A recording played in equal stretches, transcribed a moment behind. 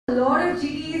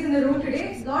in the room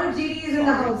today. Lord GD is in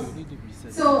the house.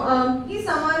 So he's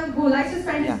someone who likes to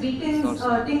spend his weekends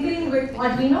tinkering with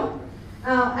Arduino.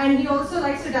 And he also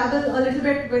likes to dabble a little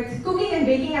bit with cooking and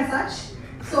baking as such.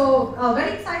 So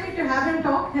very excited to have him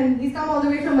talk, and he's come all the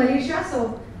way from Malaysia.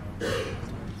 So.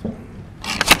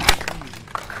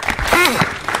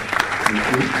 Thank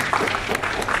you.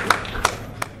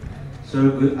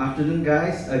 So good afternoon,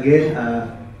 guys. Again,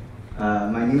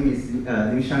 my name is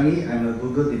Lim Shang Yi. I'm a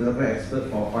Google developer expert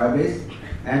for Firebase,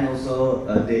 and also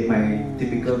my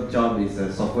typical job is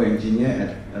a software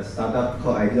engineer at a startup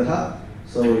called Ideal Hub.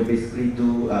 So we basically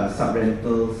do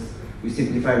sub-rentals, we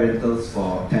simplify rentals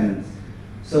for tenants.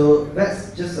 So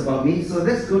that's just about me. So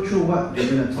let's go through what we're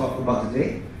going to talk about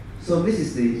today. So this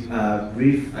is the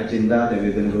brief agenda that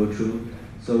we're going to go through.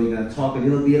 So we're going to talk a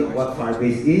little bit of what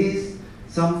Firebase is,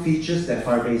 some features that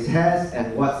Firebase has,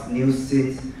 and what's new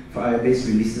since Firebase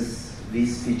releases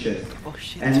these features. Oh,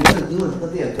 shit. And we're going to do a little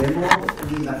bit of demo.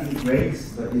 Hopefully nothing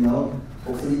breaks, but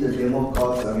hopefully the demo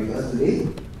calls are with us today.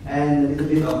 And a little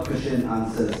bit of question and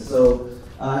answers. So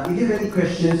if you have any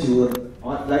questions you would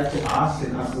like to ask, you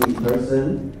can ask me in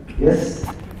person. Yes?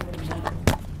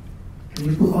 Can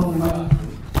you put on the mic?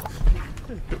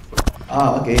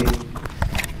 Ah, okay.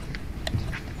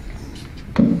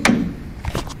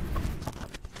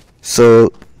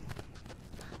 So,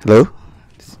 hello?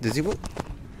 Does it work?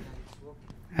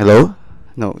 Hello?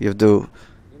 No, you have to.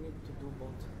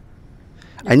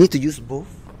 I need to use both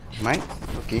mics?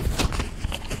 Okay.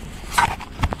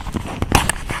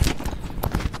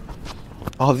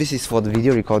 Oh, this is for the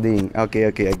video recording. Okay,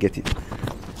 I get it.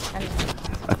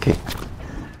 Okay.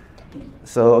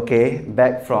 So,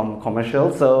 back from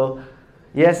commercial. So,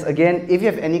 yes, again, if you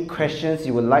have any questions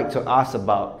you would like to ask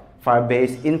about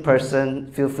Firebase in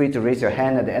person, feel free to raise your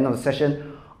hand at the end of the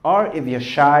session. Or if you're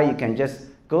shy, you can just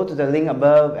go to the link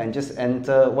above and just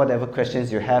enter whatever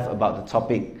questions you have about the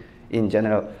topic in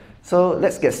general. So,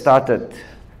 let's get started.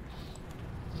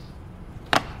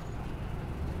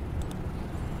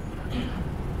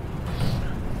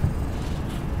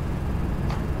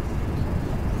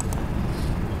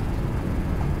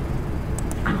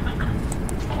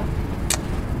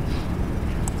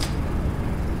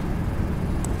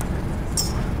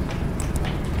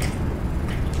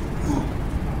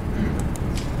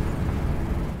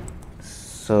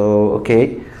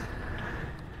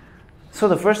 So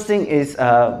the first thing is,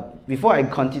 before I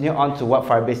continue on to what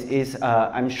Firebase is,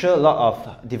 I'm sure a lot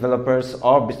of developers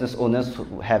or business owners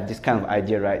have this kind of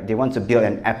idea, right? They want to build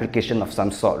an application of some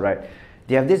sort, right?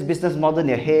 They have this business model in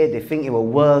their head, they think it will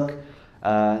work,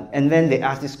 and then they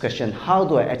ask this question, how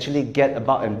do I actually get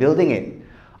about and building it?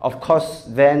 Of course,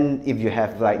 then if you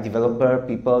have like developer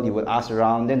people, you would ask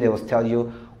around, then they will tell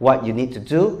you what you need to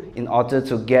do in order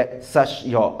to get such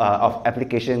your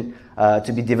application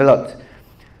to be developed.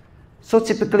 So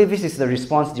typically this is the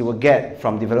response you will get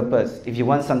from developers. If you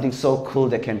want something so cool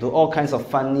that can do all kinds of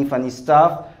funny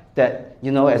stuff that,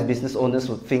 as business owners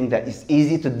would think that it's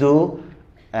easy to do,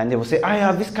 and they will say,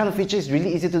 yeah, this kind of feature is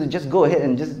really easy to do, just go ahead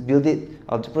and just build it.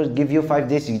 I'll give you 5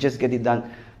 days, you just get it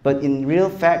done. But in real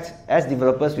fact, as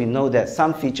developers, we know that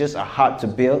some features are hard to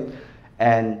build,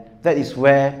 and that is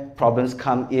where problems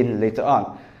come in later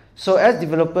on. So as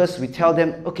developers, we tell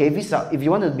them, okay, if you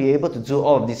want to be able to do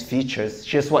all of these features,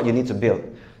 here's what you need to build.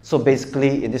 So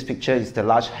basically, in this picture is the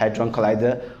Large Hadron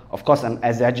Collider. Of course, I'm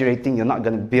exaggerating. You're not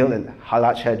going to build a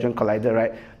Large Hadron Collider,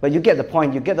 right? But you get the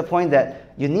point. You get the point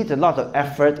that you need a lot of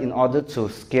effort in order to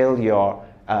scale your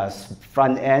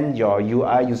front end, your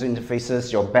UI, user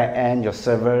interfaces, your back end, your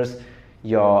servers,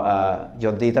 your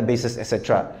databases,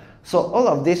 etc. So all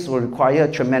of this will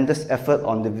require tremendous effort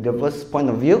on the developer's point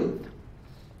of view.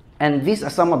 And these are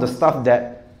some of the stuff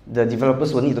that the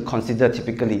developers will need to consider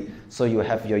typically. So you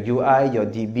have your UI, your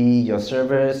DB, your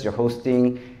servers, your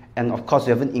hosting, and of course you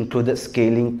haven't included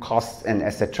scaling costs and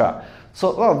etc.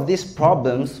 So all of these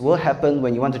problems will happen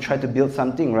when you want to try to build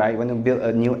something, right? You want to build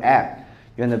a new app.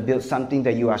 You want to build something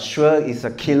that you are sure is a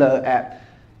killer app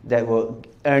that will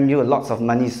earn you lots of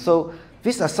money. So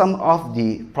these are some of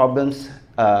the problems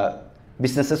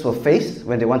businesses will face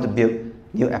when they want to build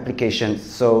new applications.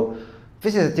 So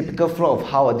this is a typical flow of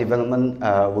how a development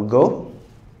will go.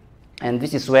 And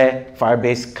this is where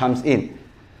Firebase comes in.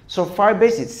 So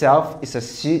Firebase itself is a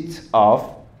suite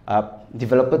of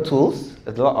developer tools,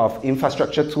 a lot of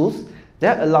infrastructure tools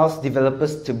that allows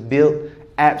developers to build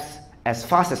apps as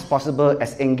fast as possible,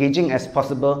 as engaging as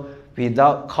possible,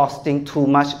 without costing too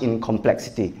much in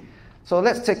complexity. So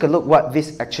let's take a look what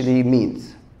this actually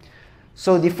means.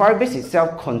 So the Firebase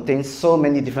itself contains so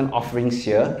many different offerings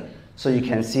here. So you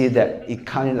can see that it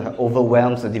kind of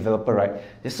overwhelms the developer, right?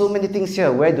 There's so many things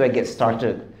here, where do I get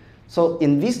started? So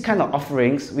in these kind of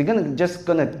offerings, we're just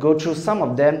gonna go through some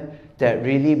of them that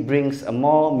really brings a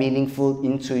more meaningful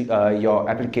into your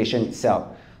application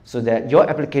itself, so that your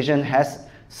application has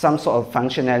some sort of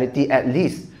functionality at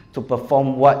least to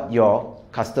perform what your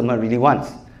customer really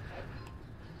wants.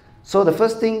 So the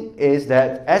first thing is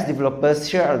that as developers,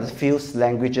 here are the few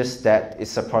languages that is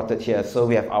supported here. So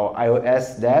we have our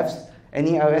iOS devs.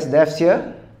 Any iOS devs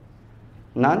here?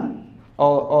 None?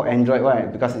 Or Android, why?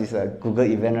 Because it's a Google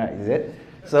event, right? Is it?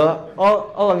 So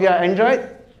all of you are Android?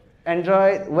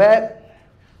 Android,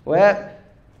 web,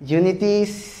 Unity,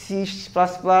 C++,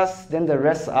 then the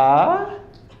rest are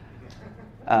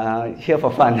here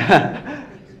for fun.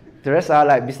 The rest are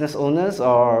like business owners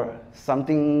or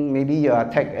something, maybe you are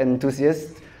tech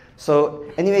enthusiast. So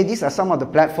anyway, these are some of the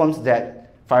platforms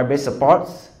that Firebase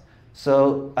supports.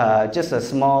 So just a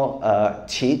small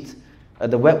cheat.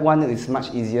 The web one is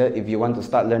much easier if you want to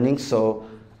start learning. So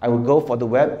I would go for the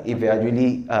web if you are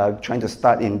really trying to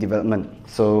start in development.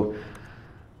 So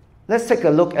let's take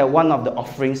a look at one of the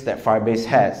offerings that Firebase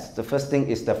has. The first thing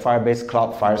is the Firebase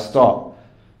Cloud Firestore.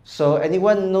 So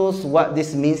anyone knows what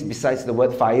this means besides the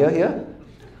word fire here?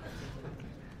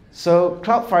 So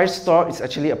Cloud Firestore is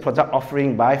actually a product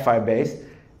offering by Firebase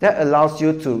that allows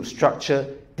you to structure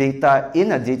data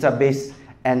in a database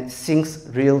and syncs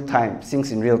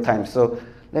in real time. So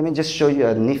let me just show you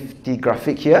a nifty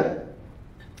graphic here.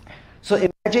 So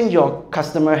imagine your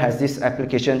customer has this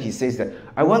application. He says that,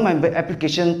 I want my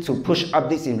application to push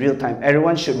updates in real time.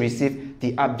 Everyone should receive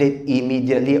the update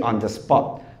immediately on the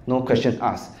spot. No question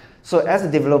asked. So as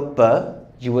a developer,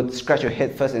 you would scratch your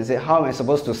head first and say, how am I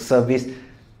supposed to service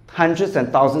hundreds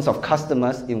and thousands of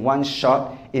customers in one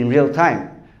shot in real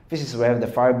time? This is where the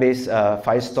Firebase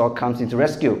Firestore comes into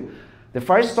rescue. The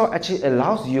Firestore actually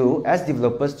allows you as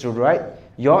developers to write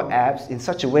your apps in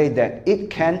such a way that it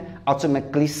can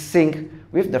automatically sync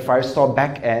with the Firestore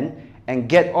backend and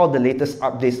get all the latest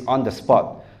updates on the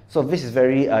spot. So this is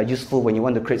very useful when you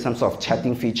want to create some sort of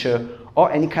chatting feature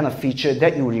or any kind of feature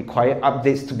that you require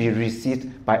updates to be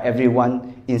received by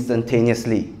everyone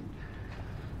instantaneously.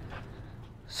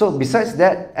 So besides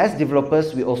that, as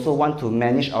developers, we also want to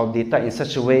manage our data in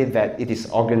such a way that it is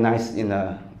organized in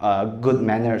a good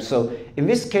manner. So in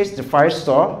this case, the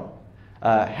Firestore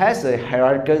has a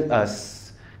hierarchical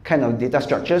kind of data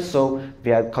structure. So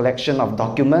we have a collection of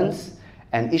documents,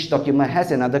 and each document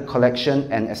has another collection,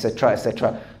 and etc.,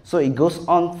 etc. So it goes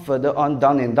on further on,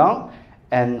 down and down.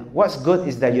 And what's good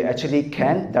is that you actually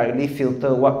can directly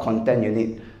filter what content you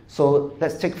need. So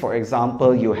let's take, for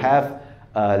example, you have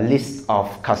a list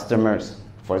of customers,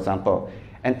 for example,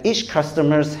 and each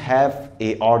customers have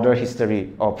a order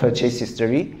history or purchase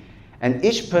history, and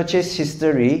each purchase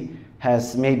history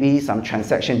has maybe some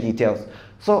transaction details.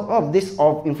 So all of this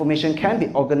information can be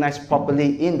organized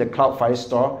properly in the Cloud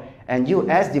Firestore, and you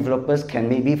as developers can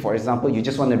maybe, for example, you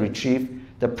just want to retrieve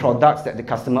the products that the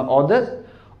customer ordered,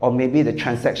 or maybe the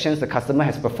transactions the customer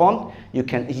has performed. You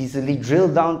can easily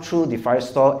drill down through the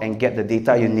Firestore and get the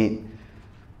data you need.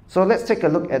 So let's take a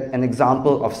look at an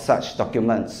example of such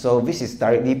documents. So this is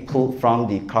directly pulled from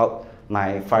the cloud,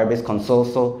 my Firebase console.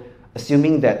 So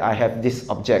assuming that I have this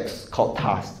object called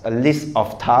tasks, a list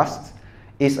of tasks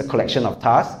is a collection of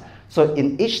tasks. So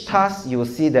in each task, you will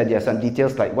see that there are some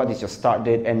details like what is your start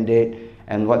date, end date,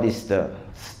 and what is the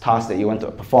task that you want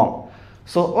to perform.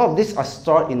 So all of these are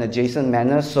stored in a JSON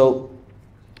manner. So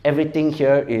everything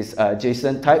here is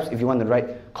JSON types. If you want to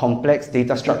write complex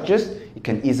data structures, you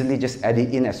can easily just add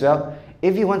it in as well.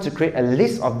 If you want to create a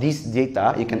list of these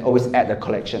data, you can always add a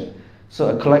collection.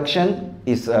 So a collection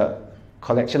is a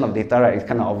collection of data, right? It's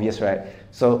kind of obvious, right?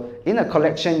 So in a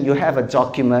collection, you have a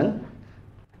document,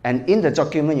 and in the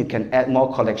document, you can add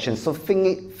more collections. So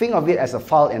think of it as a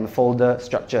file and folder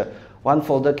structure. One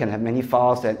folder can have many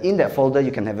files, and in that folder,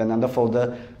 you can have another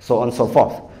folder, so on and so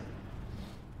forth.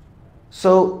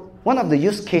 So one of the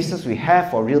use cases we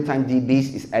have for real-time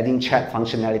DBs is adding chat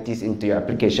functionalities into your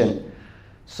application.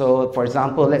 So for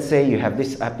example, let's say you have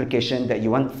this application that you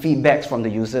want feedbacks from the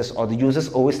users, or the users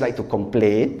always like to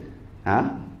complain.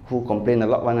 Who complain a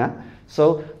lot?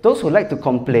 So those who like to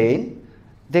complain,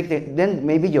 then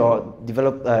maybe your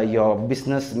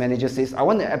business manager says, I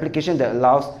want an application that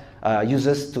allows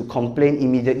users to complain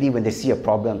immediately when they see a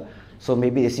problem. So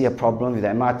maybe they see a problem with the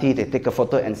MRT, they take a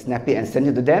photo and snap it and send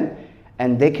it to them,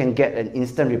 and they can get an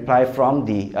instant reply from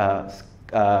the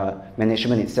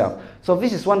management itself. So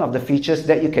this is one of the features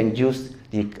that you can use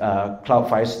the Cloud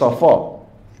Firestore for.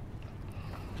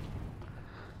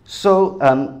 So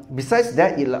besides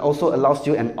that, it also allows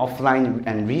you an offline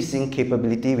and resync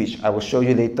capability, which I will show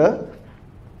you later.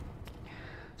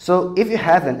 So if you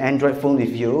have an Android phone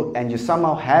with you and you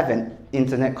somehow have an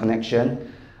internet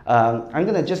connection. I'm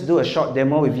going to just do a short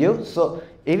demo with you. So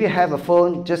if you have a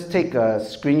phone, just take a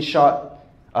screenshot,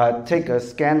 take a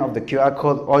scan of the QR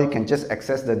code, or you can just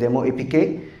access the demo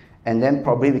APK, and then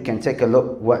probably we can take a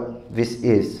look what this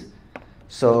is.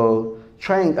 So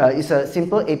it's a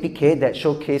simple APK that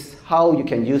showcases how you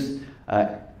can use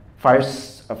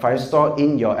Firestore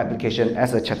in your application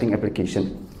as a chatting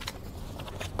application.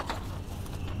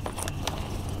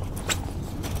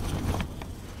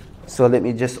 So let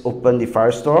me just open the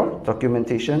Firestore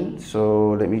documentation.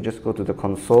 So let me just go to the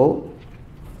console.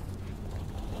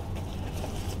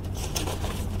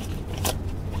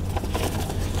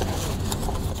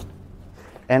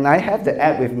 And I have the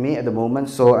app with me at the moment,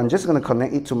 so I'm just going to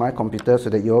connect it to my computer so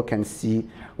that you all can see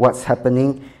what's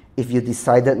happening if you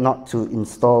decided not to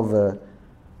install the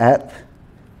app.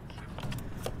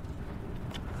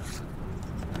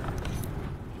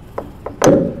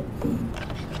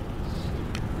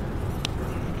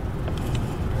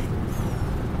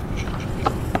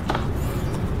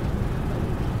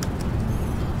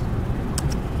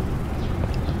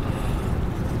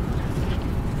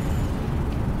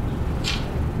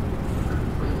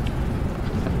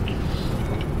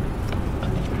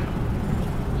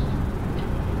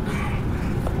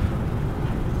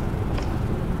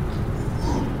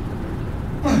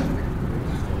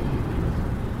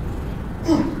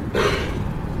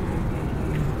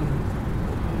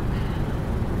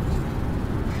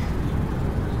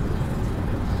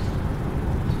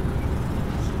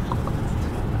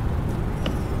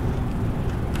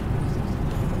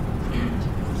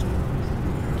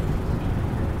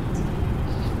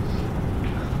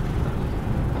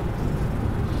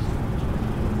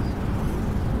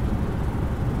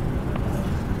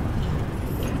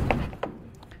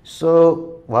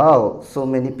 So, wow, so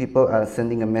many people are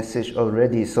sending a message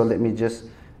already. So let me just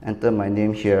enter my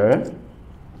name here.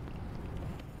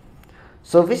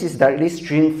 So this is directly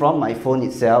streamed from my phone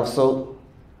itself. So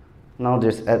now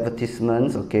there's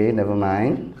advertisements. Okay, never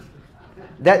mind.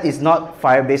 That is not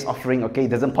Firebase offering. Okay, it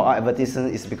doesn't pop out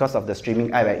advertisement. It's because of the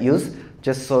streaming app I use.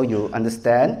 Just so you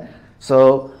understand.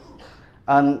 So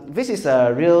this is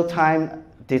a real-time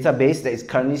database that is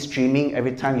currently streaming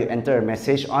every time you enter a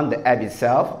message on the app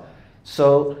itself.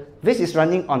 So this is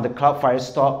running on the Cloud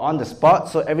Firestore on the spot.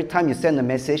 So every time you send a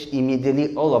message,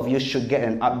 immediately all of you should get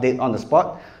an update on the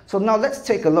spot. So now let's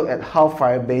take a look at how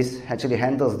Firebase actually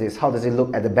handles this. How does it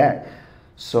look at the back?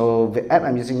 So the app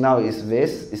I'm using now is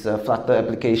this. It's a Flutter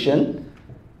application.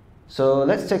 So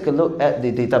let's take a look at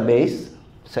the database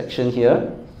section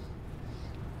here.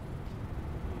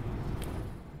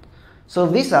 So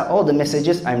these are all the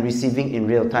messages I'm receiving in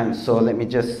real time. So let me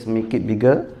just make it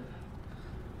bigger.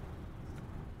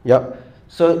 Yep.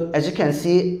 So as you can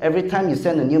see, every time you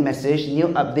send a new message, new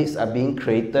updates are being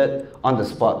created on the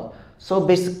spot. So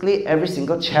basically, every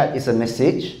single chat is a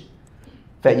message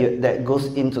that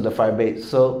goes into the Firebase.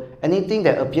 So anything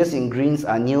that appears in greens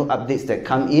are new updates that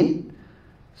come in.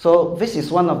 So this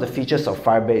is one of the features of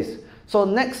Firebase. So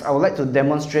next, I would like to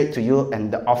demonstrate to you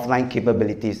and the offline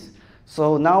capabilities.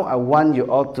 So now I want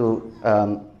you all to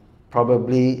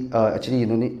actually you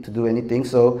don't need to do anything.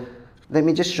 So let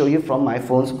me just show you from my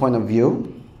phone's point of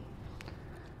view.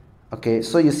 Okay,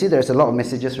 so you see there's a lot of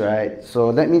messages, right? So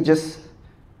let me just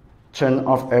turn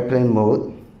off airplane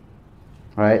mode,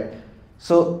 right?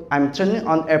 So I'm turning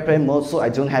on airplane mode so I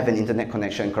don't have an internet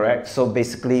connection, correct? So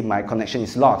basically my connection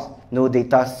is lost. No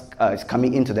data is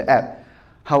coming into the app.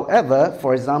 However,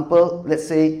 for example, let's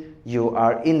say you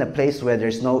are in a place where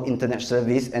there's no internet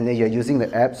service and then you're using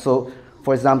the app. So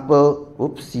for example,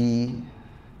 oopsie.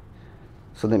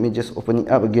 So let me just open it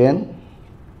up again.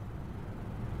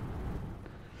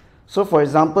 So for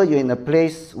example, you're in a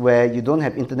place where you don't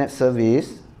have internet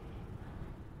service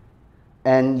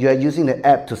and you are using the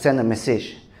app to send a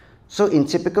message. So in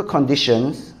typical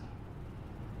conditions,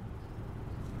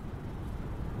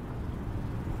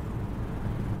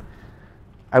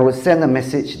 I would send a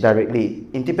message directly.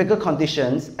 In typical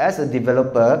conditions, as a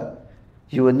developer,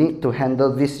 you will need to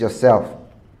handle this yourself.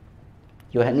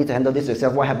 You need to handle this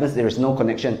yourself. What happens if there is no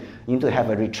connection? You need to have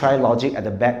a retry logic at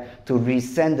the back to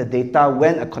resend the data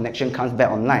when a connection comes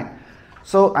back online.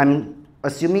 So I'm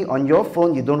assuming on your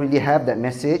phone you don't really have that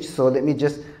message. So let me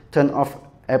just turn off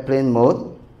airplane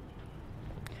mode.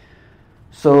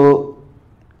 So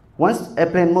once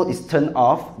airplane mode is turned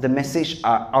off, the message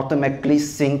are automatically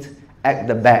synced at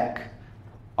the back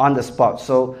on the spot.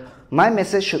 So my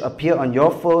message should appear on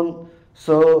your phone.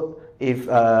 So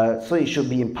it should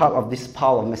be in part of this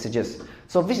pile of messages.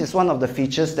 So this is one of the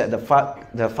features that the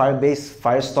Firebase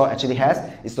Firestore actually has,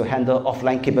 is to handle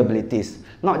offline capabilities.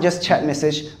 Not just chat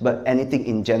message, but anything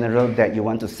in general that you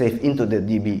want to save into the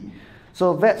DB.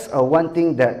 So that's one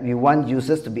thing that we want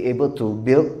users to be able to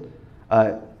build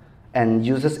and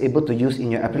users able to use in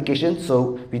your application.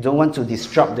 So we don't want to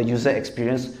disrupt the user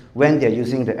experience when they're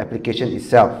using the application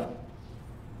itself.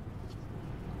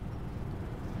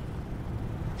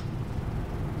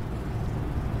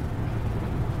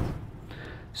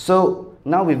 So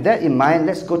now with that in mind,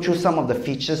 let's go through some of the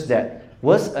features that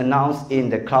was announced in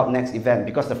the Cloud Next event,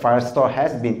 because the Firestore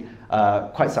has been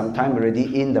quite some time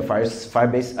already in the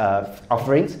Firebase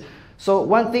offerings. So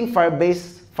one thing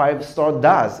Firebase Firestore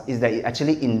does is that it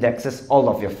actually indexes all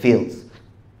of your fields.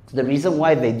 The reason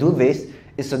why they do this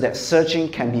is so that searching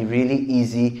can be really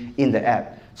easy in the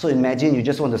app. So imagine you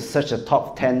just want to search the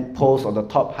top 10 posts or the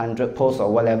top 100 posts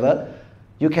or whatever.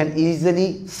 You can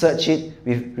easily search it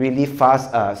with really fast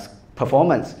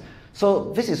performance.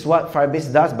 So this is what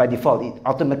Firebase does by default. It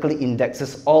automatically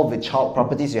indexes all the child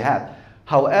properties you have.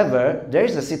 However, there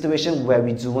is a situation where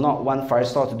we do not want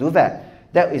Firestore to do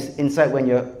that. That is inside when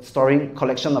you're storing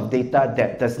collection of data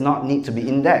that does not need to be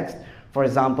indexed. For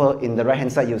example, in the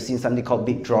right-hand side, you've seen something called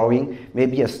big drawing.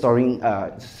 Maybe you're storing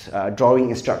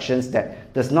drawing instructions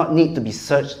that does not need to be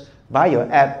searched by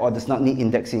your app or does not need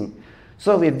indexing.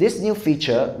 So with this new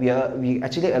feature, we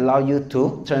actually allow you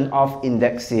to turn off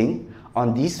indexing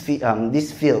on these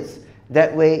fields.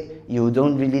 That way, you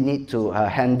don't really need to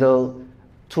handle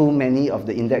too many of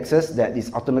the indexes that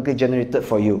is automatically generated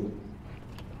for you.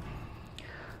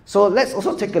 So let's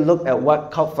also take a look at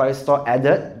what Cloud Firestore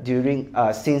added during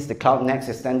since the Cloud Next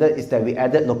extended, is that we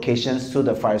added locations to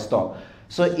the Firestore.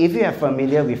 So if you are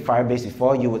familiar with Firebase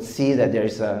before, you would see that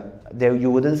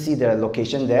you wouldn't see the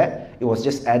location there. It was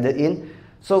just added in.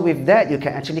 So with that, you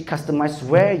can actually customize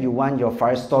where you want your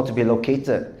Firestore to be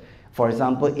located. For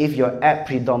example, if your app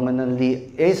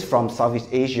predominantly is from Southeast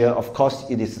Asia, of course,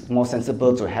 it is more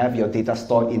sensible to have your data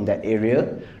stored in that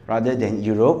area rather than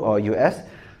Europe or US.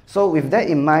 So with that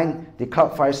in mind, the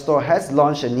Cloud Firestore has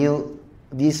launched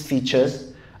these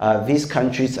features, these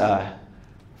countries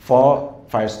for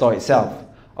Firestore itself.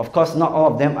 Of course, not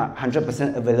all of them are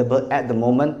 100% available at the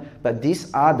moment, but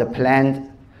these are the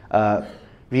planned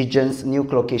regions, new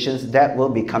locations that will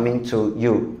be coming to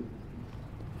you.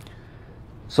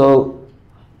 So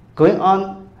going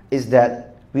on is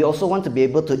that we also want to be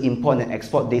able to import and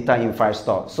export data in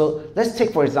Firestore. So let's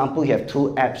take, for example, you have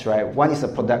two apps, right? One is a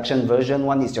production version,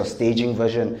 one is your staging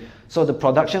version. So the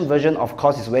production version, of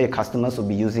course, is where your customers will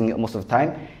be using it most of the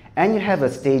time. And you have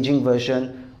a staging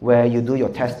version where you do your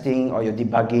testing or your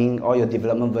debugging or your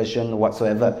development version or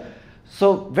whatsoever.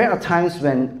 So there are times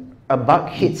when a bug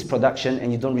hits production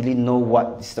and you don't really know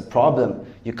what is the problem.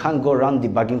 You can't go around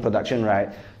debugging production, right?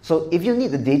 So if you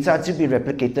need the data to be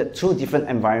replicated to different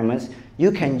environments,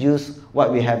 you can use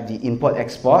what we have, the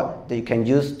import-export, that you can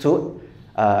use to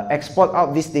export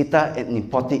out this data and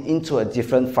import it into a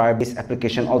different Firebase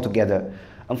application altogether.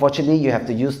 Unfortunately, you have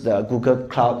to use the Google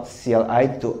Cloud CLI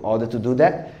in order to do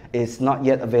that. It's not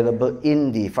yet available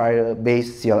in the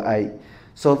Firebase CLI.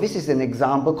 So this is an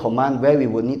example command where we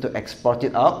would need to export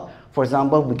it out. For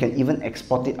example, we can even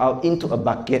export it out into a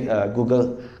bucket,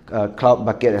 Google Cloud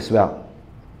bucket as well.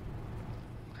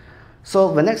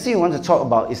 So the next thing we want to talk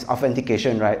about is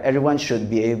authentication, right? Everyone should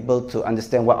be able to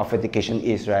understand what authentication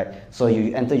is, right? So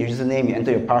you enter your username, you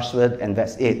enter your password, and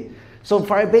that's it. So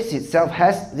Firebase itself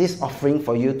has this offering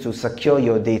for you to secure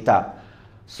your data.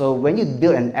 So when you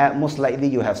build an app, most likely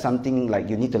you have something like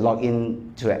you need to log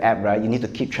in to an app, right? You need to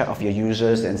keep track of your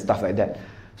users and stuff like that.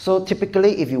 So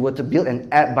typically, if you were to build an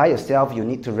app by yourself, you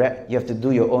have to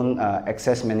do your own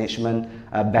access management,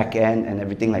 backend, and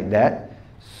everything like that.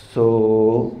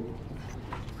 So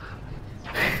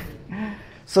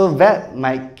that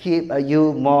might keep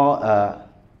you more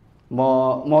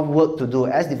work to do.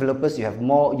 As developers, you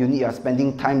are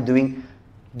spending time doing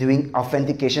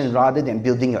authentication rather than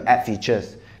building your app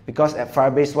features. Because at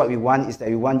Firebase, what we want is that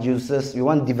we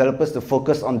want developers to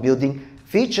focus on building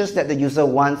features that the user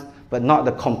wants, but not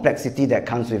the complexity that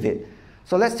comes with it.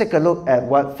 So let's take a look at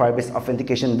what Firebase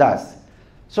authentication does.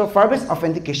 So Firebase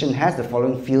authentication has the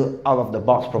following field out of the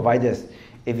box providers.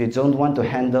 If you don't want to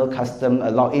handle custom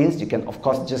logins, you can of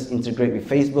course just integrate with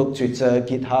Facebook, Twitter,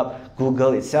 GitHub,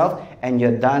 Google itself, and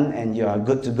you're done and you're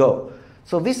good to go.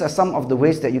 So these are some of the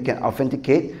ways that you can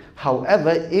authenticate.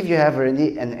 However, if you have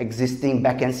already an existing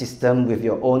backend system with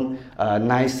your own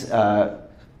nice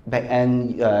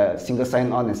backend single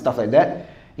sign-on and stuff like that,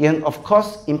 you can of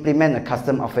course implement a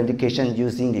custom authentication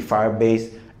using the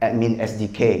Firebase admin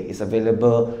SDK. It's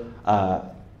available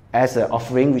as an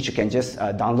offering, which you can just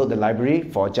download the library.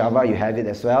 For Java, you have it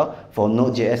as well. For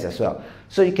Node.js as well.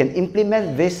 So you can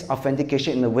implement this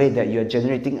authentication in a way that you're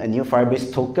generating a new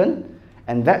Firebase token,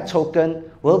 and that token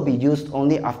will be used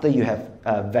only after you have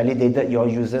validated your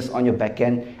users on your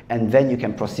backend, and then you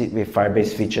can proceed with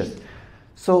Firebase features.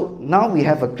 So now we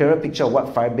have a clearer picture of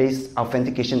what Firebase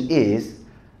authentication is.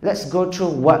 Let's go through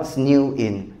what's new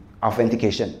in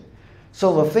authentication.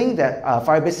 So the thing that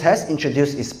Firebase has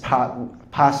introduced is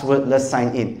passwordless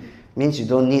sign-in. Means you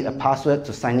don't need a password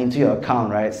to sign into your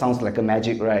account, right? Sounds like a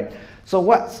magic, right? So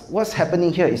what's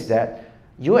happening here is that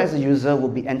you as a user will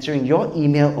be entering your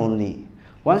email only.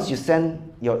 Once you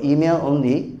send your email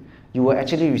only, you will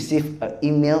actually receive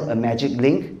a magic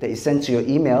link that is sent to your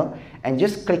email, and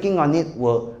just clicking on it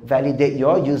will validate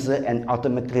your user and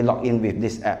automatically log in with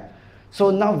this app. So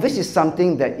now this is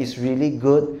something that is really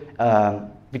good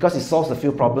because it solves a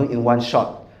few problems in one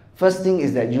shot. First thing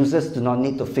is that users do not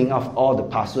need to think of all the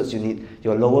passwords you need.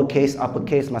 Your lowercase,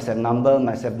 uppercase must have number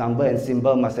and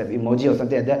symbol, must have emoji or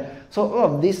something like that. So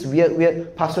all of these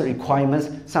weird password requirements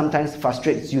sometimes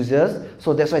frustrates users.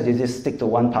 So that's why they just stick to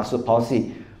one password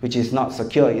policy, which is not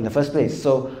secure in the first place.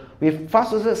 So with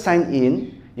password sign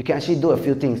in, you can actually do a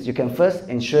few things. You can first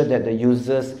ensure that the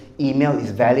user's email is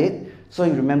valid. So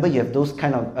you remember you have those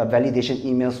kind of validation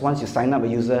emails once you sign up a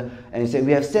user and you say,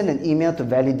 we have sent an email to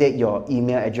validate your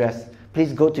email address.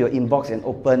 Please go to your inbox and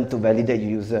open to validate your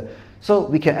user. So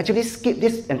we can actually skip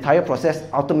this entire process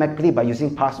automatically by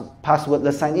using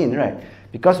passwordless sign-in, right?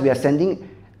 Because we are sending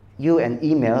you an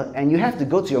email and you have to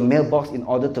go to your mailbox in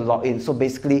order to log in. So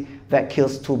basically that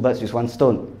kills two birds with one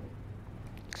stone.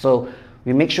 So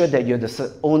we make sure that you're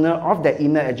the owner of that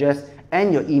email address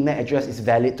and your email address is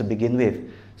valid to begin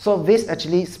with. So this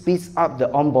actually speeds up the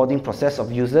onboarding process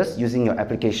of users using your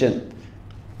application.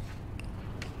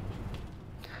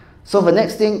 So the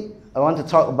next thing I want to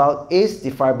talk about is the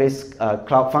Firebase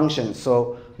Cloud Functions.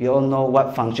 So we all know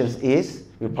what functions is.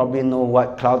 We probably know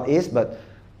what cloud is, but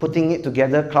putting it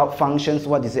together, Cloud Functions,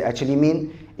 what does it actually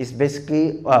mean? It's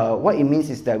basically, what it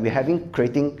means is that we're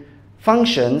creating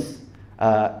functions.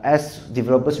 As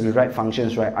developers, we write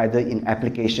functions, right? Either in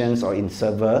applications or in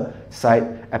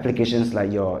server-side applications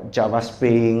like your Java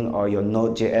Spring or your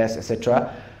Node.js,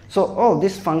 etc. So all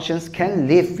these functions can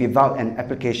live without an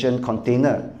application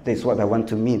container. That's what I want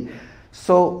to mean.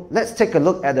 So let's take a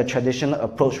look at the traditional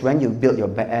approach when you build your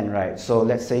backend, right? So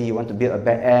let's say you want to build a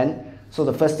backend. So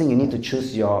the first thing you need to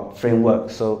choose your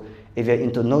framework. So if you're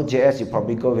into Node.js, you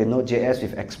probably go with Node.js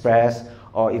with Express.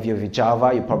 Or if you're with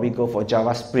Java, you probably go for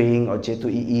Java Spring or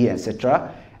J2EE,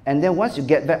 etc. And then once you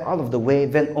get that out of the way,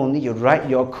 then only you write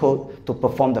your code to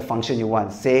perform the function you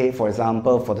want. Say, for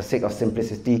example, for the sake of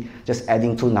simplicity, just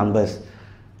adding two numbers.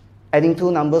 Adding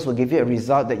two numbers will give you a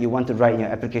result that you want to write in your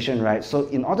application, right? So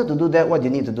in order to do that, what you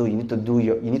need to do,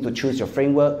 you need to choose your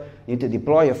framework, you need to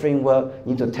deploy your framework,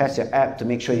 you need to test your app to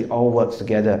make sure it all works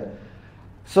together.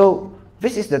 So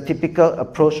this is the typical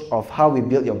approach of how we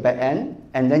build your backend,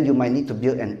 and then you might need to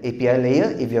build an API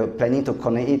layer if you're planning to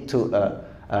connect it to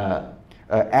an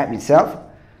app itself.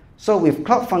 So with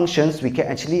Cloud Functions, we can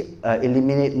actually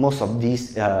eliminate most of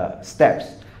these steps.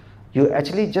 You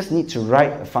actually just need to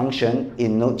write a function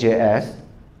in Node.js,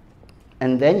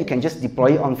 and then you can just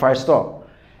deploy it on Firestore.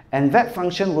 And that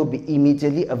function will be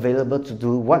immediately available to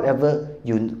do whatever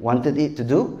you wanted it to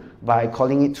do by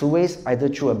calling it two ways, either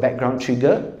through a background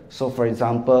trigger. So for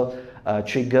example,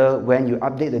 trigger when you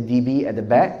update the DB at the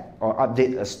back, or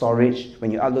update a storage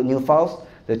when you upload new files,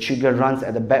 the trigger runs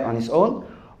at the back on its own.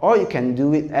 Or you can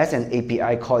do it as an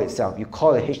API call itself. You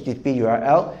call a HTTP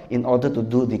URL in order to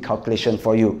do the calculation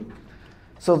for you.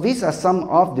 So these are some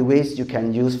of the ways you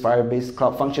can use Firebase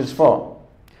Cloud Functions for.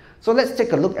 So let's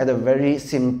take a look at a very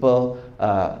simple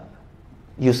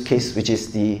use case, which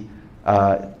is the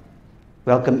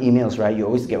welcome emails, right? You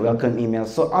always get welcome emails.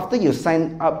 So after you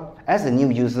sign up as a new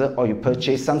user or you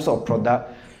purchase some sort of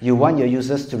product, you want your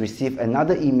users to receive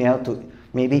another email to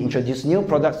maybe introduce new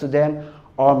products to them,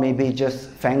 or maybe just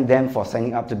thank them for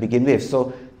signing up to begin with.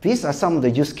 So these are some of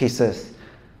the use cases.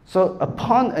 So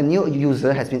upon a new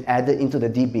user has been added into the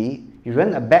DB, you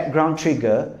run a background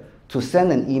trigger to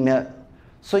send an email.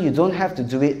 So you don't have to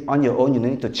do it on your own. You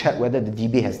need to check whether the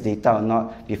DB has data or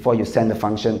not before you send the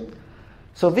function.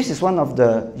 So this is one of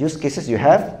the use cases you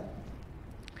have.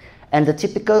 And the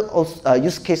typical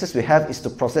use cases we have is to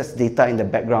process data in the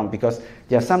background, because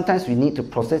there are sometimes we need to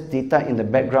process data in the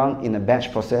background in a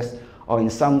batch process or in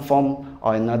some form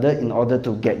or another in order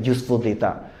to get useful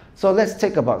data. So let's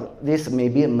take about this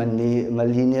maybe a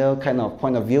millennial kind of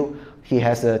point of view. He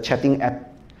has a chatting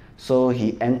app. So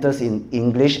he enters in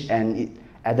English, and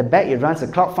at the back it runs a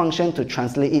Cloud Function to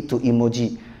translate it to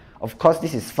emoji. Of course,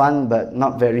 this is fun, but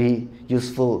not very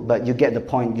useful, but you get the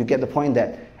point. You get the point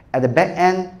that at the back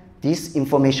end, this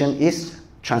information is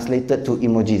translated to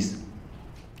emojis.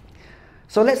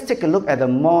 So let's take a look at a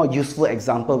more useful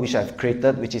example which I've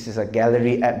created, which is a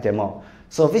gallery app demo.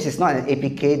 So this is not an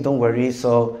APK, don't worry.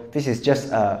 So this is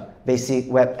just a basic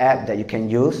web app that you can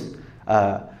use.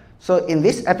 So in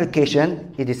this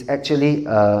application, it is actually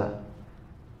a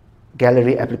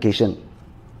gallery application.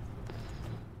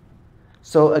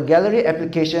 So a gallery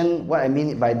application, what I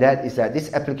mean by that is that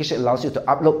this application allows you to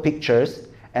upload pictures,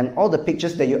 and all the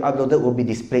pictures that you uploaded will be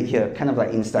displayed here, kind of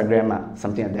like Instagram,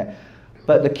 something like that.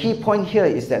 But the key point here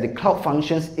is that the Cloud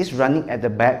Functions is running at the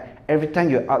back every time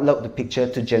you upload the picture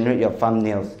to generate your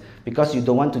thumbnails, because you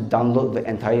don't want to download the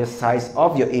entire size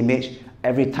of your image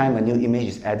every time a new image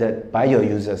is added by your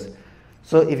users.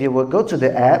 So if you will go to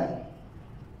the app,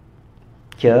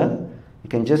 here, you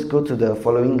can just go to the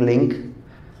following link.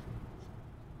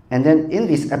 And then in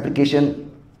this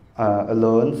application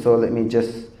alone, so let me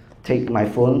just take my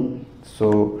phone.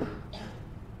 So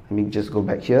let me just go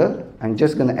back here. I'm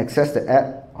just going to access the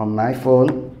app on my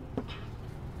phone.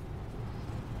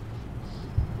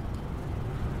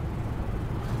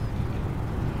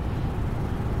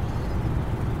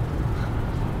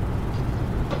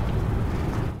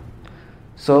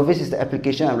 So this is the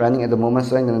application I'm running at the moment,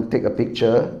 so I'm going to take a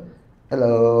picture.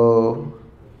 Hello.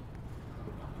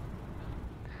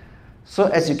 So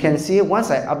as you can see, once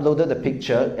I uploaded the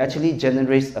picture, it actually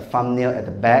generates a thumbnail at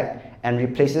the back and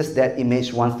replaces that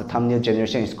image once the thumbnail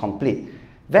generation is complete.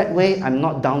 That way, I'm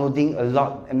not downloading a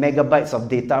lot, megabytes of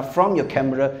data from your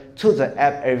camera to the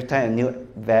app every time a new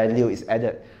value is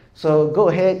added. So go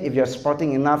ahead, if you're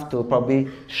sporting enough to probably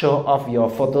show off your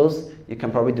photos, you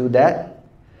can probably do that.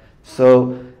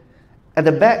 So at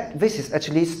the back, this is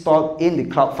actually stored in the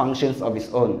Cloud Functions of its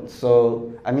own.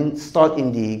 So, I mean, stored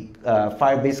in the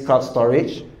Firebase Cloud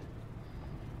Storage.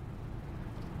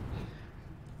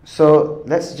 So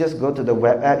let's just go to the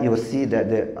web app. You will see that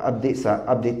the updates are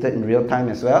updated in real time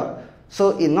as well.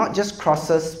 So it not just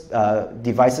crosses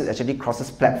devices, actually crosses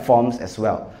platforms as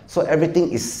well. So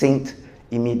everything is synced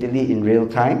immediately in real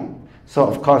time. So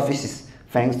of course, this is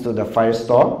thanks to the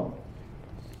Firestore.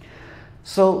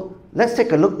 So let's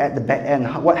take a look at the back end,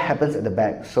 what happens at the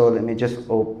back. So let me just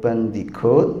open the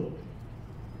code.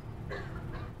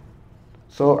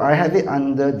 So I have it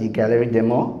under the gallery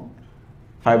demo,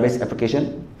 Firebase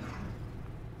application.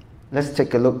 Let's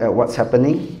take a look at what's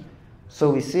happening. So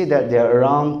we see that there are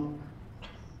around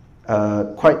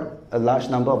quite a large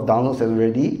number of downloads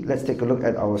already. Let's take a look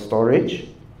at our storage.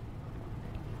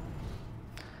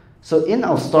 So in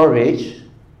our storage,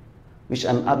 which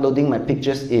I'm uploading my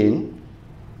pictures in,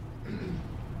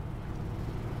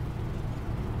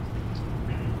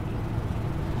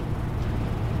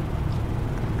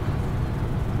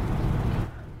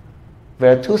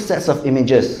 there are two sets of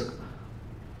images.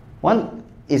 One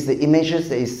is the images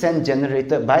that is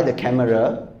generated by the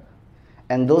camera,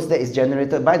 and those that is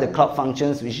generated by the Cloud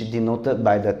Functions, which is denoted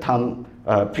by the thumb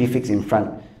prefix in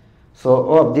front. So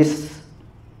all of this,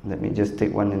 let me just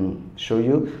take one and show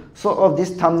you. So all of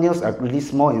these thumbnails are really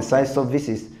small in size. So this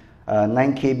is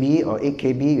 9 KB or 8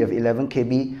 KB, you have 11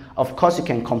 KB. Of course, you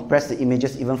can compress the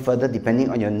images even further depending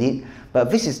on your need, but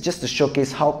this is just to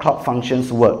showcase how Cloud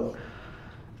Functions work.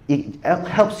 It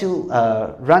helps you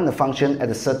run a function at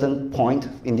a certain point,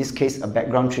 in this case a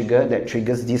background trigger that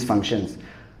triggers these functions,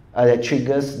 that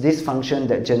triggers this function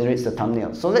that generates the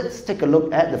thumbnail. So let's take a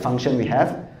look at the function we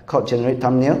have called generate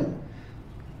thumbnail.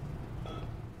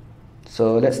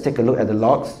 So let's take a look at the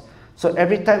logs. So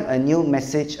every time a new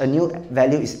message, a new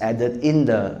value is added in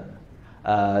the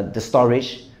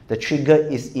storage, the trigger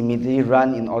is immediately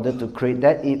run in order to create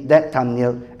that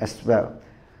thumbnail as well.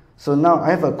 So now I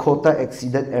have a quota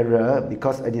exceeded error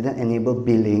because I didn't enable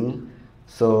billing.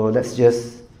 So let's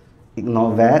just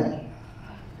ignore that.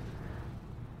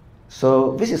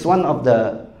 So this is one of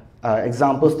the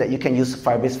examples that you can use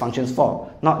Firebase functions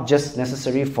for, not just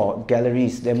necessary for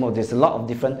galleries demo. There's a lot of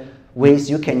different ways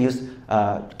you can use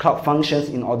Cloud Functions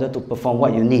in order to perform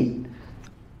what you need.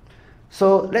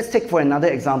 So let's take for another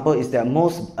example is that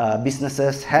most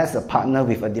businesses has a partner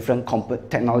with a different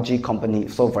technology company.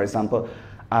 So for example,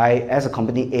 I, as a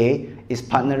company A, is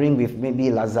partnering with maybe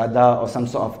Lazada or some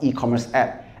sort of e-commerce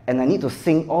app, and I need to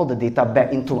sync all the data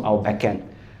back into our backend.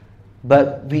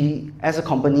 But we, as a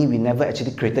company, we never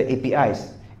actually created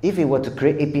APIs. If we were to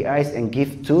create APIs and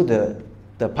give to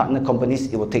the partner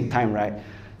companies, it will take time, right?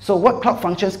 So what Cloud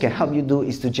Functions can help you do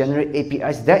is to generate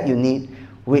APIs that you need,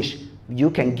 which you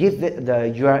can give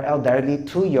the URL directly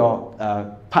to your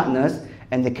partners,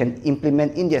 and they can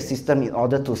implement in their system in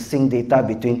order to sync data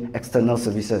between external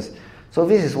services. So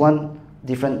this is one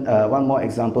more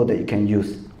example that you can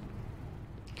use.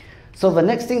 So the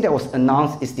next thing that was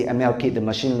announced is the ML kit, the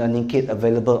machine learning kit,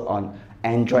 available on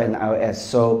Android and iOS.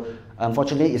 So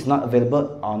unfortunately, it's not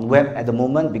available on web at the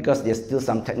moment because there's still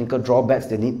some technical drawbacks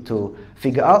they need to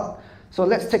figure out. So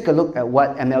let's take a look at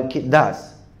what ML kit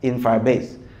does in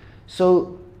Firebase.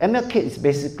 So ML kit is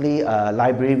basically a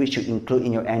library which you include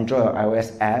in your Android or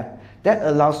iOS app that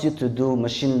allows you to do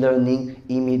machine learning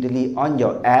immediately on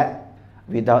your app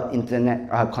without internet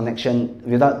connection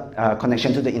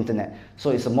to the internet. So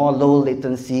it's a more low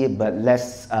latency but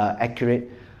less accurate.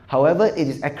 However, it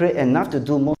is accurate enough to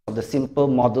do most of the simple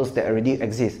models that already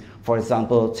exist. For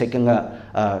example,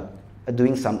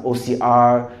 doing some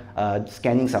OCR,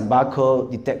 scanning some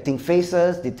barcode, detecting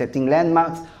faces, detecting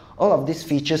landmarks. All of these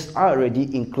features are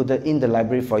already included in the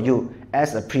library for you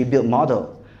as a pre-built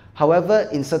model. However,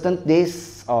 in certain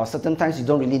days or certain times you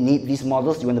don't really need these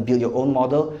models, you want to build your own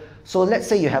model. So let's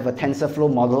say you have a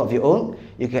TensorFlow model of your own,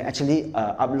 you can actually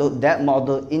upload that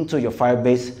model into your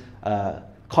Firebase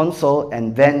console,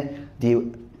 and then the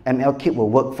ML kit will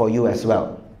work for you as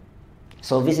well.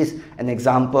 So this is an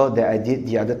example that I did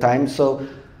the other time. So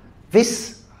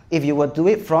this, if you would do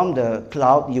it from the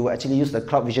cloud, you will actually use the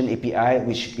Cloud Vision API,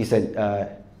 which is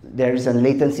there is a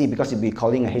latency because you'll be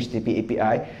calling a HTTP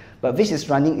API. But this is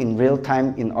running in real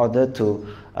time in order to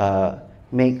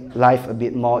make life a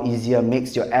bit more easier,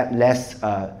 makes your app less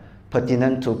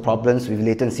pertinent to problems with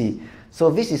latency.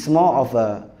 So this is more of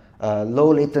a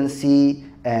low latency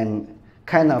and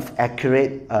kind of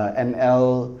accurate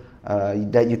ML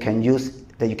that you can use,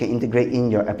 that you can integrate in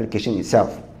your application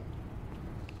itself.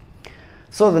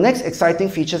 So the next exciting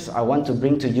features I want to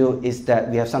bring to you is that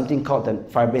we have something called the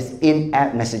Firebase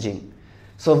in-app messaging.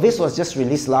 So this was just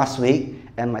released last week,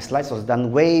 and my slides was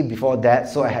done way before that,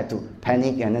 so I had to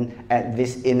panic and then add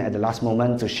this in at the last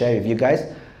moment to share with you guys.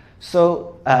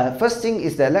 So first thing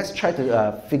is that let's try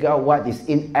to figure out what is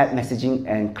in-app messaging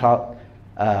and cloud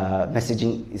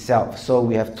messaging itself. So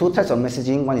we have two types of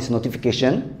messaging. One is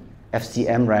notification,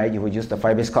 FCM, right? You will use the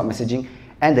Firebase Cloud Messaging,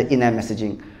 and the in-app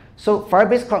messaging. So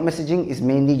Firebase Cloud Messaging is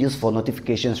mainly used for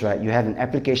notifications, right? You have an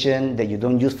application that you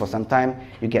don't use for some time,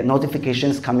 you get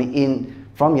notifications coming in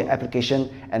from your application,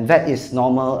 and that is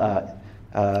normal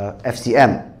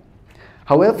FCM.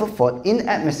 However, for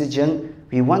in-app messaging,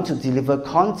 we want to deliver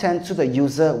content to the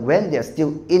user when they're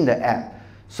still in the app.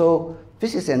 So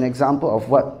this is an example of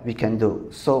what we can do.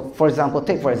 So for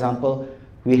example,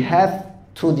 we have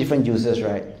two different users,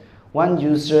 right? One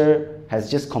user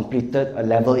has just completed a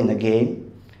level in the game,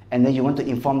 and then you want to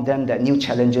inform them that new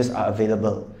challenges are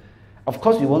available. Of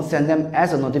course, we won't send them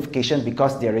as a notification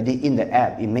because they're already in the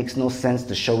app. It makes no sense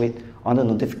to show it on the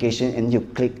notification and you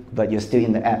click, but you're still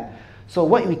in the app. So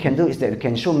what we can do is that we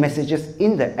can show messages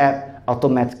in the app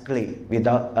automatically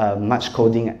without much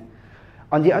coding.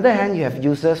 On the other hand, you have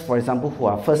users, for example, who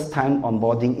are first time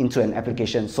onboarding into an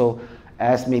application. So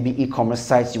as maybe e-commerce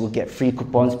sites, you will get free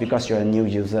coupons because you're a new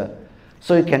user.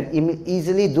 So you can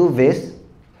easily do this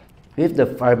with the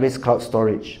Firebase Cloud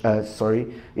Storage,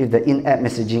 with the in-app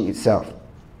messaging itself.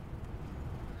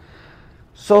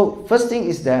 So first thing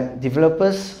is that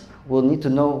developers will need to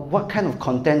know what kind of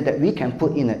content that we can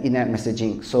put in an in-app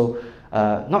messaging. So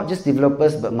not just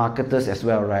developers, but marketers as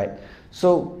well, right?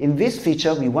 So in this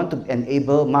feature, we want to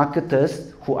enable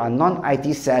marketers who are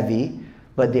non-IT savvy,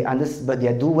 but they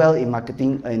do well in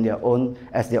marketing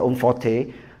as their own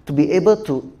forte, to be able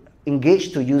to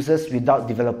engage to users without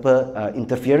developer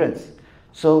interference.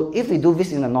 So if we do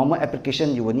this in a normal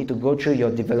application, you will need to go through your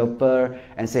developer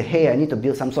and say, hey, I need to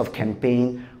build some sort of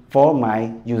campaign for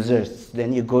my users.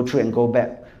 Then you go through and go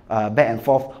back and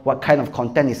forth, what kind of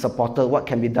content is supported, what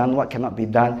can be done, what cannot be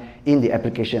done in the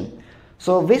application.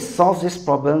 So this solves this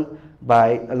problem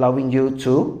by allowing you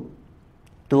to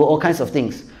do all kinds of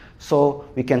things. So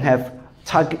we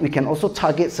can also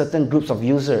target certain groups of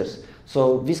users.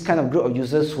 So this kind of group of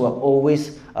users who are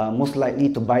always most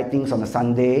likely to buy things on a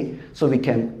Sunday, so we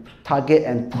can target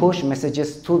and push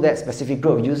messages to that specific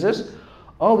group of users,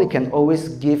 or we can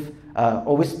always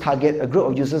target a group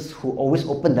of users who always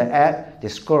open the app, they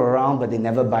scroll around but they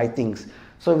never buy things.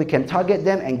 So we can target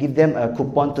them and give them a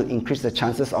coupon to increase the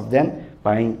chances of them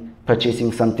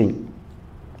purchasing something.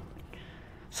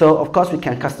 So of course we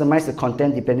can customize the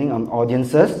content depending on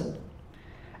audiences,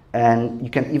 and you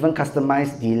can even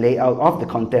customize the layout of the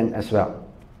content as well.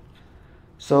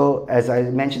 So as I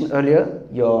mentioned earlier,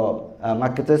 your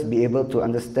marketers be able to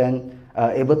understand,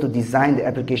 able to design the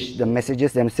application, the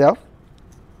messages themselves.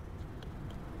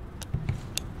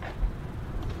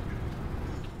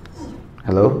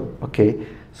 Hello? Okay.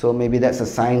 So maybe that's a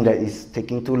sign that it's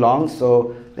taking too long.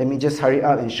 So let me just hurry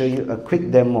up and show you a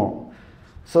quick demo.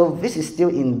 So this is still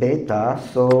in beta,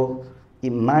 so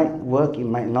it might work, it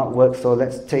might not work, so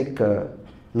let's take a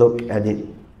look at it.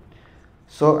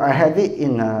 So I have it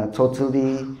in a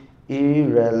totally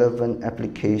irrelevant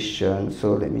application,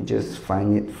 so let me just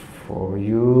find it for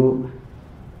you.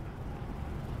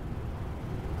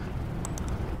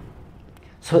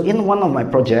 So in one of my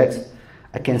projects,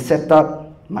 I can set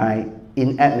up my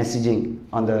in-app messaging.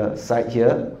 On the side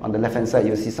here, on the left-hand side,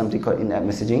 you'll see something called in-app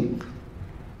messaging.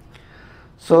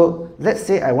 So let's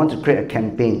say I want to create a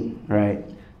campaign, right,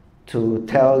 to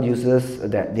tell users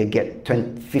that they get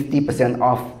 50%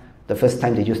 off the first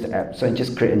time they use the app. So I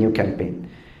just create a new campaign.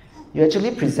 You're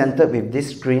actually presented with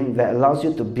this screen that allows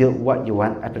you to build what you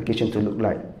want application to look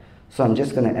like. So I'm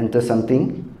just going to enter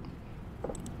something.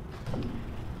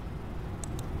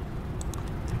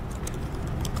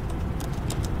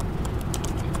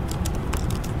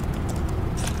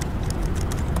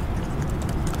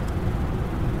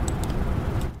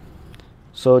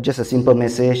 So just a simple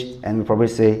message, and we'll probably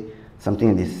say something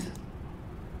like this,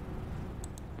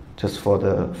 just for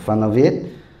the fun of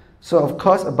it. So of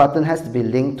course, a button has to be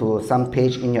linked to some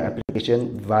page in your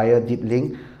application via deep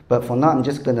link. But for now, I'm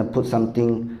just going to put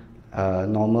something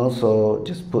normal. So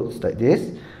just put like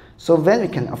this. So then we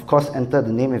can of course enter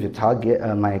the name of your target,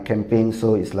 my campaign.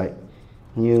 So it's like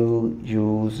new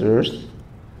users,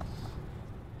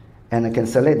 and I can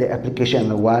select the application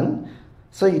number 1.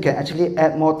 So you can actually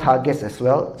add more targets as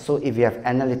well. So if you have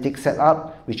analytics set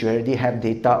up, which you already have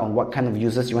data on what kind of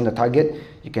users you want to target,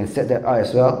 you can set that out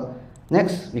as well.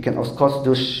 Next, we can of course do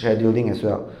scheduling as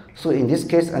well. So in this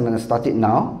case, I'm going to start it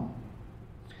now.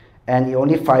 And it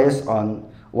only fires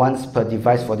on once per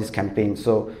device for this campaign.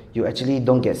 So you actually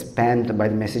don't get spammed by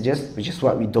the messages, which is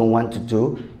what we don't want to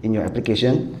do in your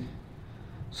application.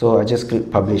 So I just click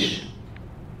publish.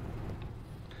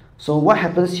 So what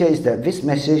happens here is that this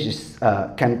message is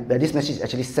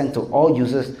actually sent to all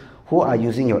users who are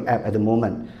using your app at the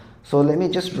moment. So let me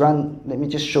just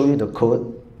show you the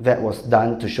code that was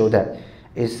done to show that.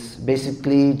 It's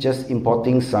basically just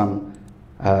importing some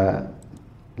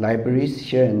libraries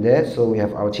here and there. So we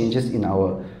have our changes in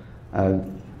our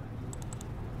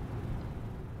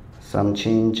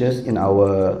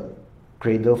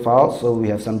Gradle file. So we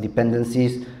have some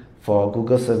dependencies for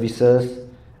Google services,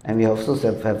 and we also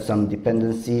have some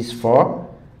dependencies for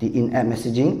the in-app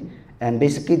messaging. And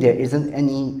basically there isn't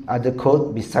any other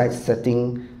code besides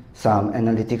setting some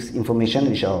analytics information,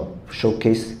 which I'll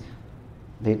showcase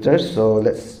later. So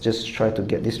let's just try to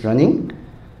get this running.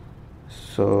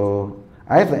 So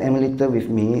I have an emulator with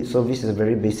me. So this is a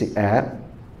very basic app.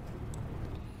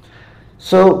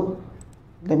 So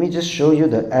let me just show you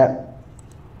the app,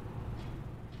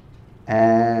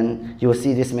 and you will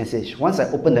see this message. Once I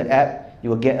open the app, you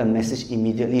will get a message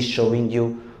immediately showing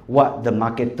you what the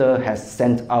marketer has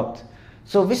sent out.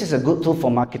 So this is a good tool for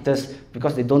marketers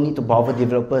because they don't need to bother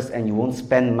developers, and you won't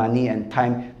spend money and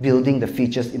time building the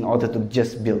features in order to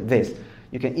just build this.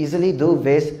 You can easily do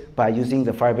this by using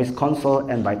the Firebase console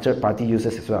and by third-party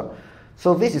users as well.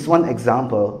 So this is one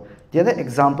example. The other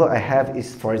example I have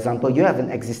is, for example, you have an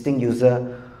existing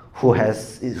user who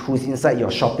is inside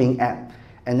your shopping app,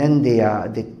 and then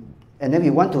and then we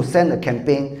want to send a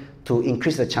campaign to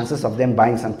increase the chances of them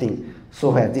buying something. So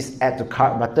we have this add to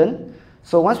cart button.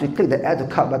 So once we click the add to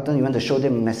cart button, you want to show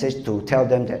them a message to tell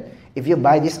them that if you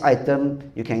buy this item,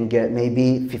 you can get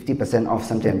maybe 50% off,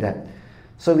 something like that.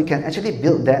 So we can actually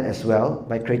build that as well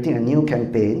by creating a new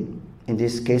campaign. In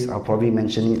this case, I'll probably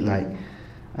mention it like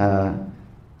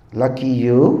lucky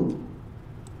you.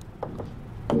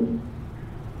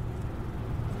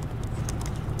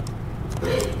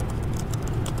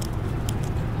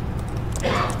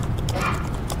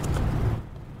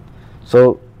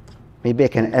 So maybe I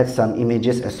can add some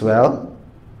images as well.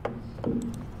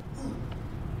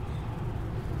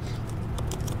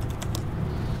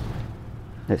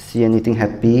 Let's see, anything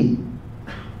happy.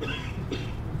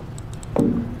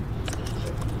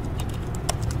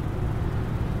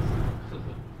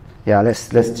 Yeah, let's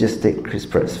just take Chris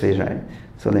Pratt's face, right?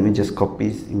 So let me just copy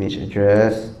his image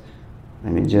address.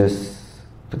 Let me just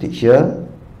put it here.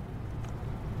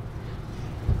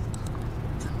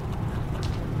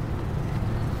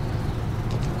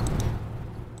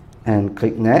 And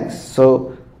click next.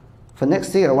 So for next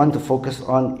thing I want to focus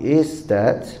on is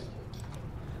the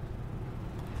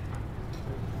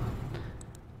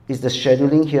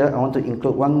scheduling here. I want to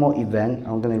include one more event.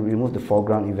 I'm going to remove the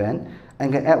foreground event.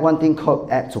 I'm going to add one thing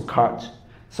called add to cart.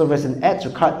 So there's an add to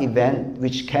cart event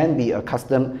which can be a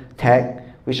custom tag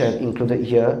which I've included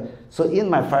here. So in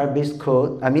my Firebase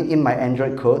code, in my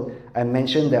Android code, I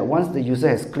mentioned that once the user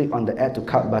has clicked on the add to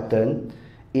cart button,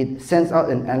 it sends out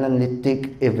an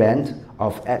analytic event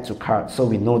of add to cart, so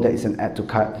we know that it's an add to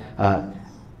cart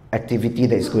activity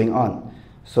that is going on.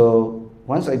 So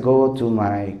once I go to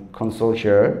my console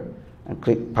here and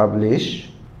click publish,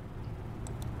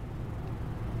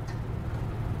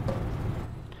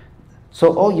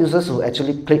 so all users who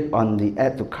actually click on the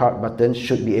add to cart button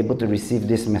should be able to receive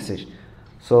this message.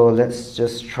 So let's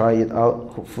just try it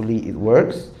out. Hopefully it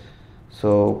works.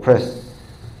 So press,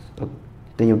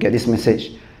 then you get this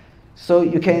message. So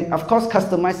you can, of course,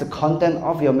 customize the content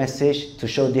of your message to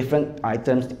show different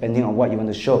items depending on what you want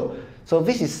to show. So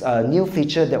this is a new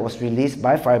feature that was released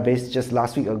by Firebase just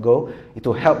last week ago. It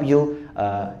will help you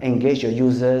engage your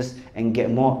users and get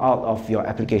more out of your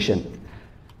application.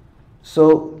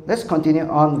 So let's continue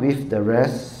on with the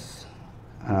rest.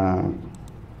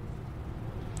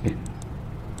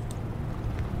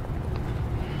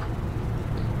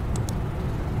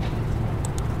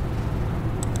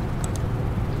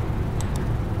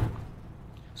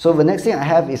 So the next thing I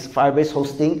have is Firebase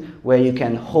hosting, where you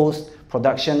can host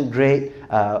production-grade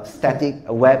static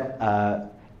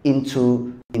web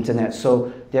into internet.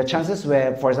 So there are chances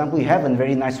where, for example, you have a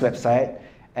very nice website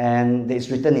and it's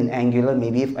written in Angular,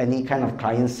 maybe if any kind of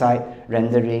client-side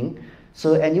rendering.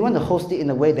 So, and you want to host it in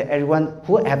a way that everyone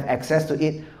who have access to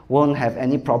it won't have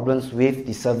any problems with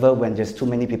the server when there's too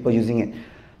many people using it.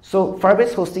 So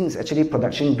Firebase hosting is actually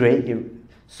production-grade.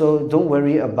 So don't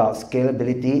worry about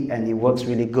scalability, and it works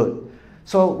really good.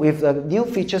 So with the new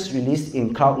features released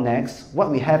in Cloud Next,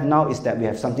 what we have now is that we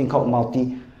have something called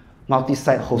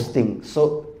multi-site hosting.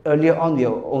 So earlier on, we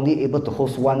were only able to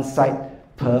host one site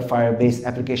per Firebase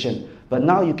application. But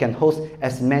now you can host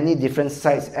as many different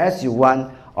sites as you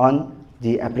want on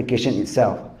the application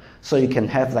itself. So you can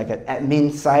have like an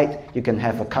admin site, you can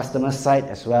have a customer site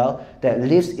as well that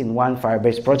lives in one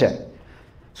Firebase project.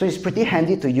 So it's pretty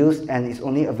handy to use, and it's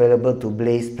only available to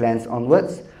Blaze plans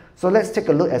onwards. So let's take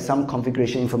a look at some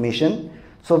configuration information.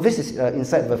 So this is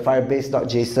inside the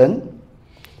Firebase.json.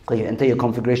 So you enter your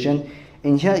configuration.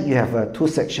 In here you have two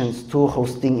sections, two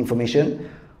hosting information.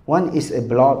 One is a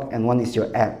blog and one is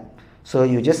your app. So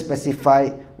you just specify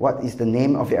what is the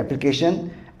name of your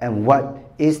application and what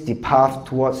is the path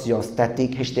towards your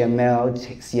static HTML,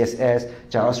 CSS,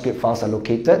 JavaScript files are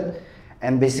located.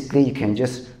 And basically you can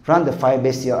just run the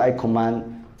Firebase CLI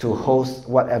command to host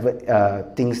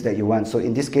whatever things that you want. So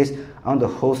in this case, I want to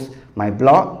host my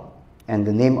blog and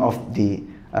the name of the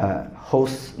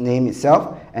host name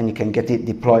itself, and you can get it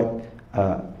deployed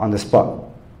on the spot.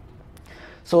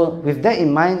 So with that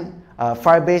in mind,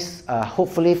 Firebase,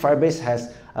 hopefully Firebase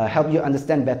has helped you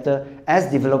understand better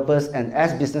as developers and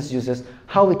as business users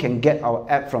how we can get our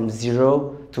app from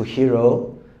zero to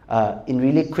hero in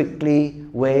really quickly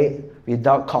way,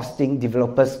 without costing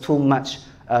developers too much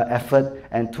effort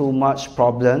and too much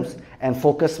problems, and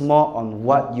focus more on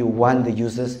what you want the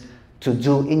users to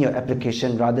do in your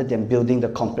application rather than building the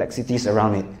complexities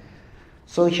around it.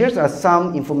 So here's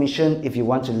some information if you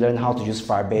want to learn how to use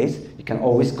Firebase. You can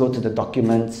always go to the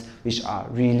documents, which are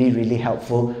really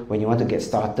helpful when you want to get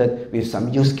started with some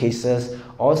use cases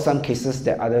or some cases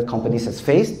that other companies have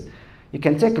faced. You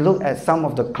can take a look at some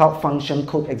of the Cloud Function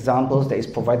code examples that is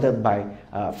provided by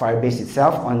Firebase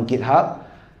itself on GitHub.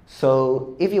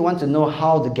 So if you want to know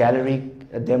how the gallery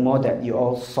demo that you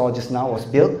all saw just now was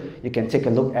built, you can take a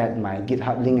look at my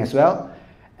GitHub link as well.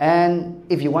 And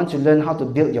if you want to learn how to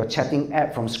build your chatting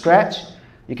app from scratch,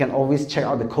 you can always check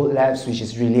out the code labs, which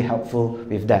is really helpful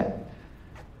with that.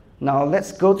 Now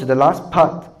let's go to the last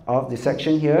part of the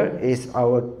section here is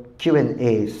our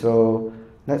Q&A. So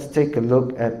let's take a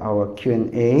look at our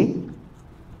Q&A.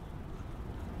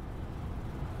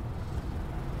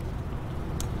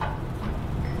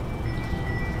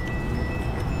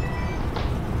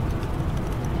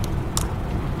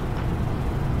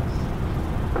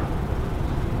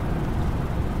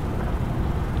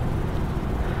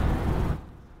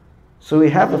 So we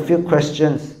have a few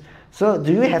questions. So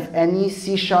do you have any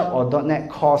C# or .NET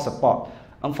Core support?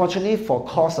 Unfortunately for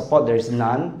core support there is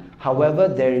none. However,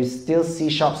 there is still C#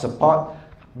 support,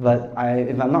 but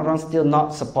if I'm not wrong, still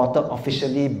not supported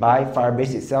officially by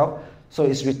Firebase itself. So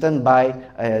it's written by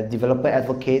a developer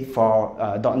advocate for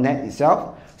 .NET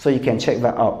itself, so you can check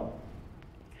that out.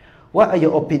 What are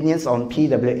your opinions on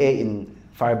PWA in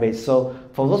Firebase? So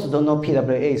for those who don't know,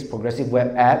 PWA is Progressive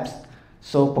Web Apps.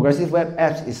 So Progressive Web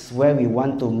Apps is where we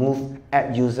want to move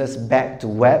app users back to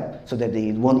web so that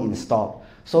they won't install.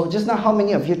 So just now, how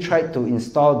many of you tried to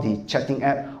install the chatting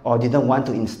app or didn't want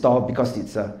to install because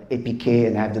it's a APK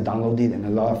and I have to download it and a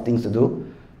lot of things to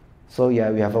do? So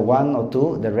yeah, we have a 1 or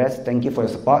 2. The rest, thank you for your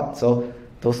support. So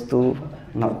those two,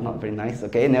 not very nice.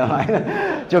 Okay, no,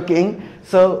 joking.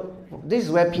 So this is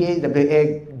where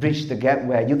PWA bridged the gap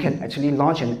where you can actually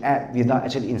launch an app without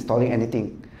actually installing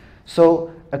anything.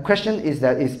 So a question is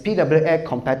that, is PWA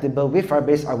compatible with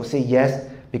Firebase? I would say yes,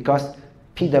 because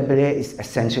PWA is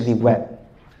essentially web.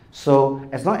 So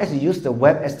as long as you use the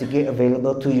web SDK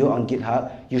available to you on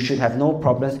GitHub, you should have no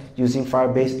problems using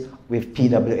Firebase with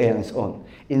PWA on its own.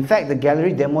 In fact, the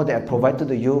gallery demo that I provided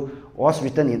to you was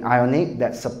written in Ionic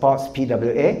that supports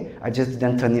PWA. I just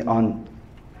didn't turn it on.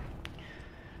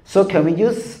 So can we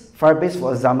use Firebase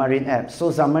for a Xamarin app? So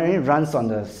Xamarin runs on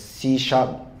the C#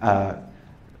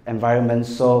 environment.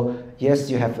 So yes,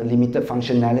 you have limited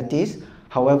functionalities.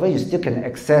 However, you still can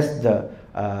access the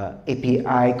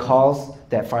API calls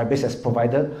that Firebase has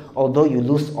provided, although you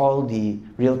lose all the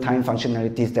real-time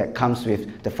functionalities that comes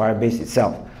with the Firebase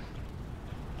itself.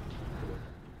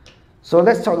 So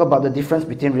let's talk about the difference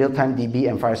between real-time DB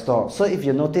and Firestore. So if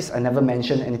you notice, I never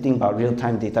mentioned anything about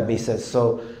real-time databases.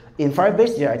 So in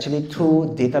Firebase, there are actually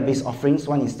two database offerings.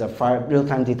 One is the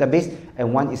real-time database,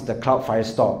 and one is the Cloud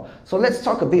Firestore. So let's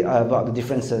talk a bit about the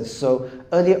differences. So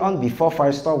earlier on, before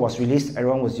Firestore was released,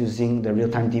 everyone was using the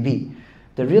real-time DB.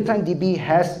 The real-time DB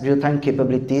has real-time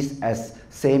capabilities as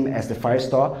same as the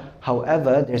Firestore.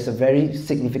 However, there's a very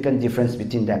significant difference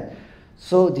between that.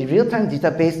 So the real-time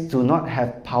database do not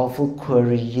have powerful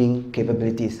querying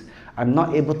capabilities. I'm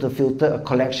not able to filter a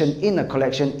collection in a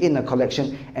collection in a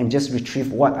collection and just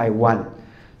retrieve what I want.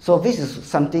 So this is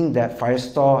something that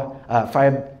Firestore,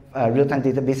 real-time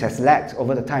database has lacked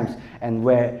over the times, and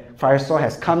where Firestore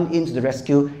has come into the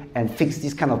rescue and fixed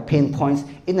these kind of pain points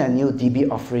in a new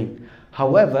DB offering.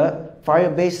 However,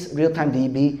 Firebase real-time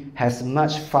DB has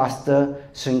much faster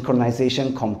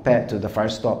synchronization compared to the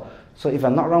Firestore. So if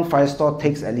I'm not wrong, Firestore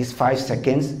takes at least 5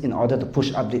 seconds in order to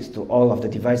push updates to all of the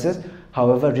devices.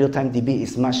 However, real-time DB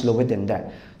is much lower than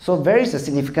that. So there is a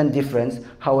significant difference.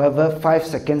 However, 5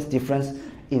 seconds difference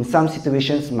in some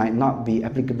situations might not be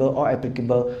applicable or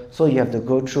applicable. So you have to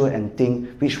go through and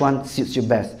think which one suits you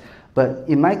best. But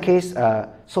in my case,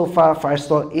 so far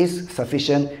Firestore is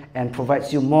sufficient and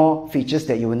provides you more features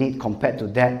that you will need compared to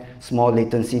that small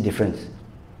latency difference.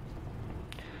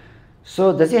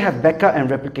 So does it have backup and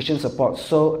replication support?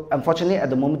 So unfortunately at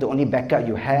the moment the only backup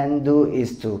you can do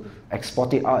is to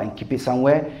export it out and keep it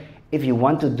somewhere. If you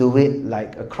want to do it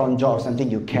like a cron job or something,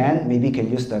 you can. Maybe you can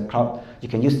use the cloud, you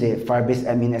can use the Firebase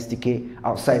admin SDK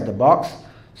outside the box.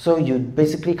 So you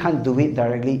basically can't do it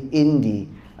directly in the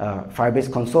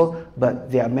Firebase console, but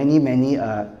there are many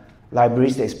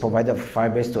libraries that is provided for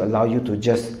Firebase to allow you to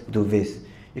just do this.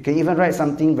 You can even write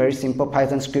something very simple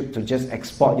Python script to just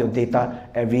export your data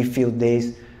every few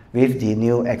days with the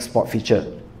new export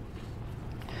feature.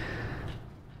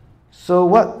 So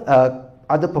what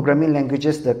other programming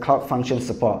languages the Cloud Function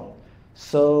support?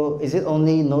 So is it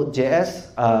only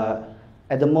Node.js?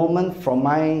 At the moment, from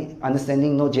my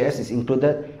understanding, Node.js is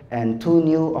included and 2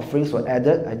 new offerings were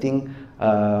added. I think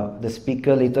the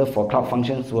speaker later for Cloud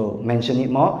Functions will mention it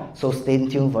more, so stay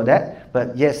tuned for that.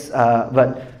 But yes,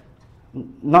 but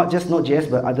not just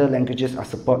Node.js, but other languages are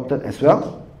supported as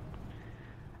well.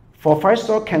 For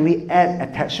Firestore, can we add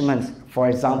attachments? For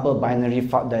example, binary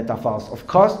data files. Of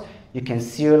course, you can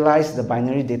serialize the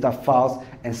binary data files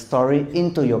and store it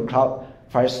into your Cloud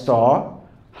Firestore.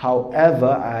 However,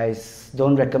 I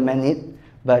don't recommend it,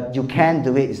 but you can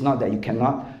do it. It's not that you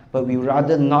cannot, but we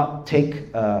rather not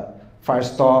take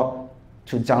Firestore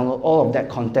to download all of that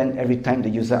content every time the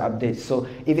user updates. So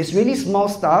if it's really small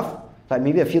stuff, like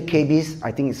maybe a few KBs,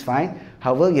 I think it's fine.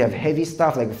 However, you have heavy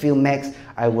stuff like a few megs,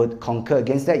 I would concur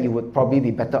against that. You would probably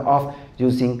be better off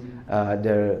using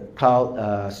the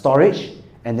cloud storage,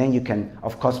 and then you can,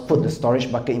 of course, put the storage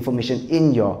bucket information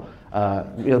in your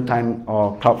real-time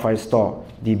or Cloud Firestore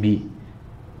DB.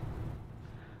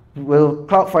 Will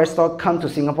Cloud Firestore come to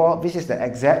Singapore? This is the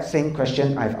exact same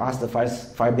question I've asked the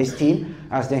Firebase team.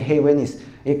 I asked them, hey, when is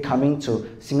it coming to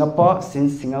Singapore?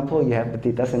 Since Singapore, you have the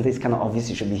data center, it's kind of obvious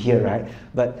it should be here, right?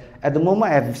 But at the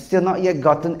moment, I've still not yet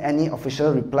gotten any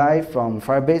official reply from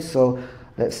Firebase, so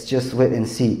let's just wait and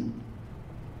see.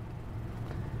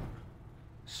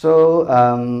 So,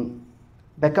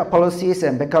 backup policies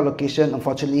and backup location,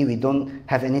 unfortunately, we don't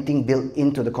have anything built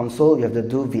into the console. You have to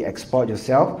do the export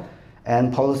yourself.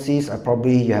 And policies are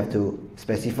probably, you have to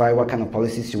specify what kind of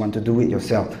policies you want to do it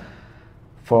yourself.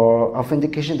 For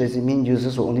authentication, does it mean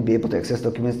users will only be able to access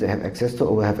documents they have access to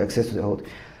or will have access to the whole?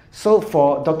 So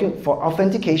for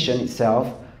authentication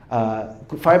itself,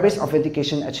 Firebase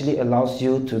authentication actually allows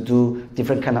you to do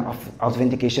different kind of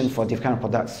authentication for different kind of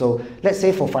products. So let's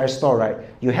say for Firestore, right,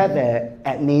 you have an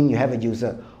admin, you have a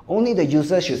user. Only the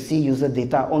user should see user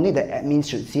data, only the admin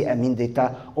should see admin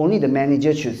data, only the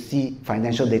manager should see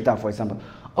financial data, for example.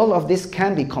 All of this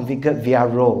can be configured via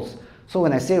roles. So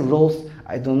when I say roles,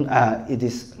 it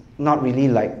is not really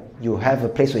like you have a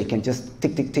place where you can just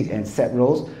tick, tick, tick and set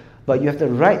roles, but you have to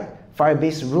write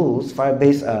Firebase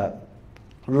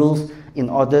rules in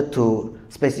order to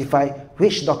specify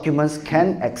which documents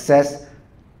can be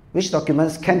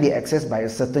accessed by a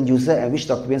certain user and which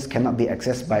documents cannot be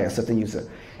accessed by a certain user.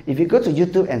 If you go to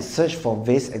YouTube and search for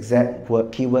this exact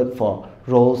keyword for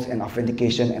roles and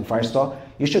authentication and Firestore,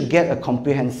 you should get a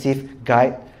comprehensive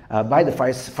guide by the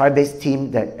Firebase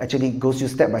team that actually goes you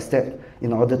step by step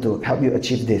in order to help you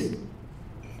achieve this.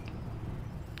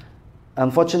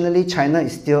 Unfortunately, China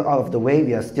is still out of the way.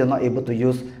 We are still not able to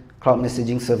use cloud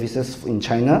messaging services in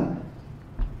China.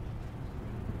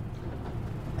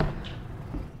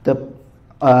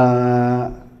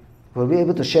 We'll be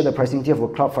able to share the pricing tier for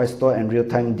Cloud Firestore and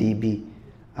Real-Time DB.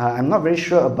 I'm not very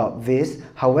sure about this.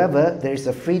 However, there is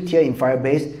a free tier in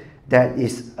Firebase that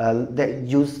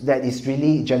is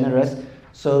really generous.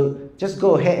 So just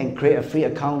go ahead and create a free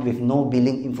account with no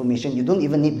billing information. You don't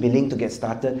even need billing to get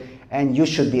started, and you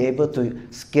should be able to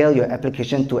scale your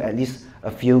application to at least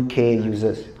a few K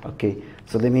users. Okay,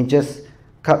 so let me just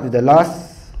cut with the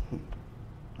last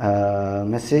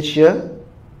message here.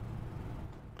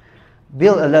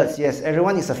 Bill alerts. Yes,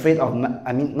 everyone is afraid of,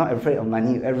 not afraid of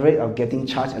money, afraid of getting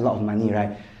charged a lot of money,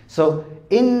 right? So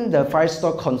in the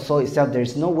Firestore console itself, there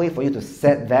is no way for you to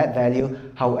set that value.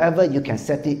 However, you can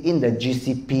set it in the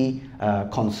GCP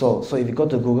console. So if you go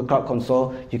to Google Cloud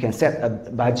Console, you can set a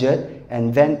budget,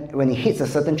 and then when it hits a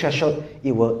certain threshold,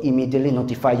 it will immediately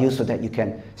notify you so that you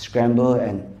can scramble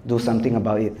and do something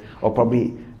about it, or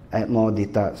probably add more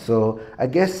data. So I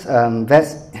guess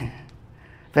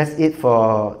that's it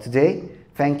for today.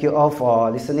 Thank you all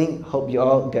for listening. Hope you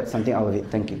all get something out of it.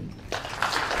 Thank you.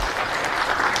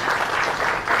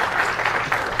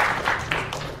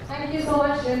 Thank you so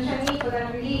much, Lim Shang Yi, for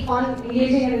that really fun,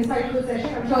 engaging and insightful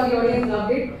session. I'm sure the audience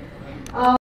loved it.